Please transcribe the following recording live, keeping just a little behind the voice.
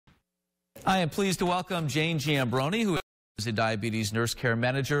I am pleased to welcome Jane Giambrone, who is a diabetes nurse care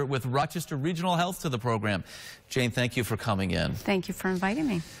manager with Rochester Regional Health, to the program. Jane, thank you for coming in. Thank you for inviting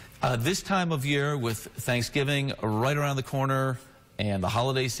me. This time of year, with Thanksgiving right around the corner and the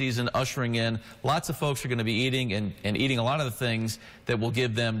holiday season ushering in, lots of folks are going to be eating and eating a lot of the things that will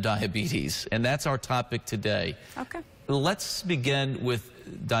give them diabetes. And that's our topic today. Okay. Let's begin with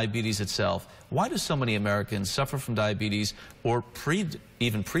diabetes itself. Why do so many Americans suffer from diabetes or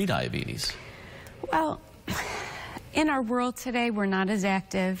even pre-diabetes? Well, in our world today, we're not as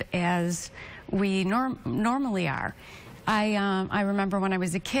active as we normally are. I remember when I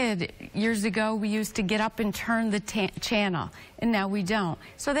was a kid, years ago, we used to get up and turn the channel, and now we don't.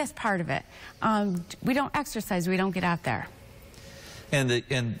 So that's part of it. We don't exercise, we don't get out there.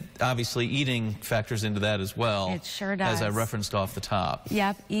 And obviously eating factors into that as well. It sure does. As I referenced off the top.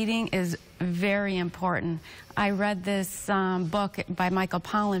 Yep, eating is very important. I read this book by Michael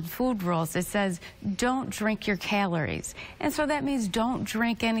Pollan, Food Rules. It says, don't drink your calories. And so that means don't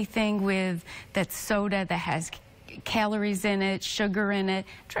drink anything with that soda that has calories in it, sugar in it.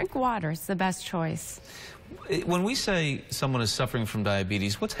 Drink water. It's the best choice. When we say someone is suffering from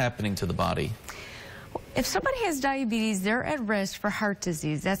diabetes, what's happening to the body? If somebody has diabetes, they're at risk for heart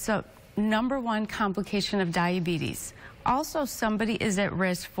disease. That's a #1 complication of diabetes. Also, somebody is at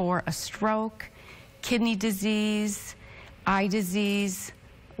risk for a stroke, kidney disease, eye disease,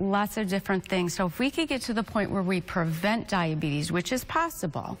 lots of different things. So if we could get to the point where we prevent diabetes, which is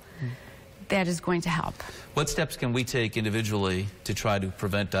possible, that is going to help. What steps can we take individually to try to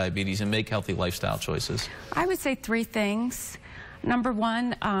prevent diabetes and make healthy lifestyle choices? I would say 3 things.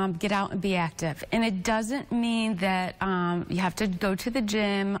 #1, get out and be active. And it doesn't mean that you have to go to the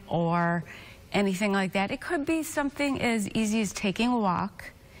gym or anything like that. It could be something as easy as taking a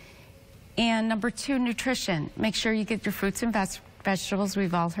walk. And #2, nutrition. Make sure you get your fruits and vegetables.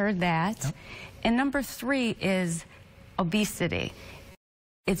 We've all heard that. Yep. And #3 is obesity.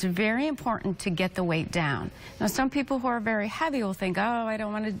 It's very important to get the weight down. Now, some people who are very heavy will think, oh, I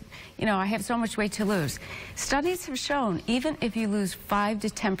don't want to, I have so much weight to lose. Studies have shown even if you lose 5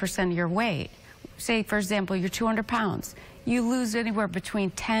 to 10% of your weight, say, for example, you're 200 pounds, you lose anywhere between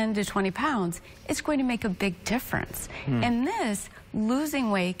 10 to 20 pounds, it's going to make a big difference. And this,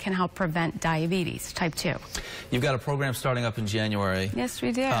 losing weight, can help prevent diabetes type 2. You've got a program starting up in January. Yes,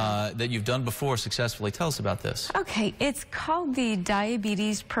 we do. That you've done before successfully. Tell us about this. Okay, it's called the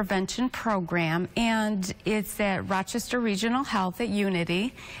Diabetes Prevention Program, and it's at Rochester Regional Health at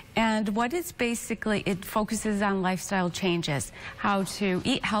Unity. And what it's basically, it focuses on lifestyle changes, how to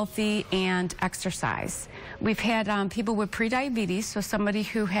eat healthy and exercise. We've had people with prediabetes, so somebody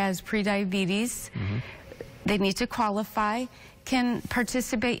who has prediabetes, they need to qualify, can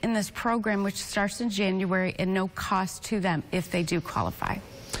participate in this program, which starts in January, and no cost to them if they do qualify.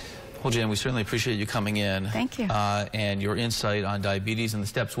 Well, Jan, we certainly appreciate you coming in. Thank you. And your insight on diabetes and the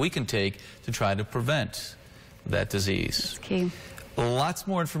steps we can take to try to prevent that disease. It's key. Lots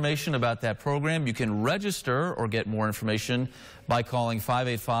more information about that program. You can register or get more information by calling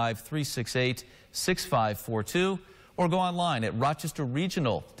 585-368-6542 or go online at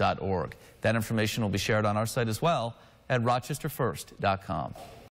rochesterregional.org. That information will be shared on our site as well at rochesterfirst.com.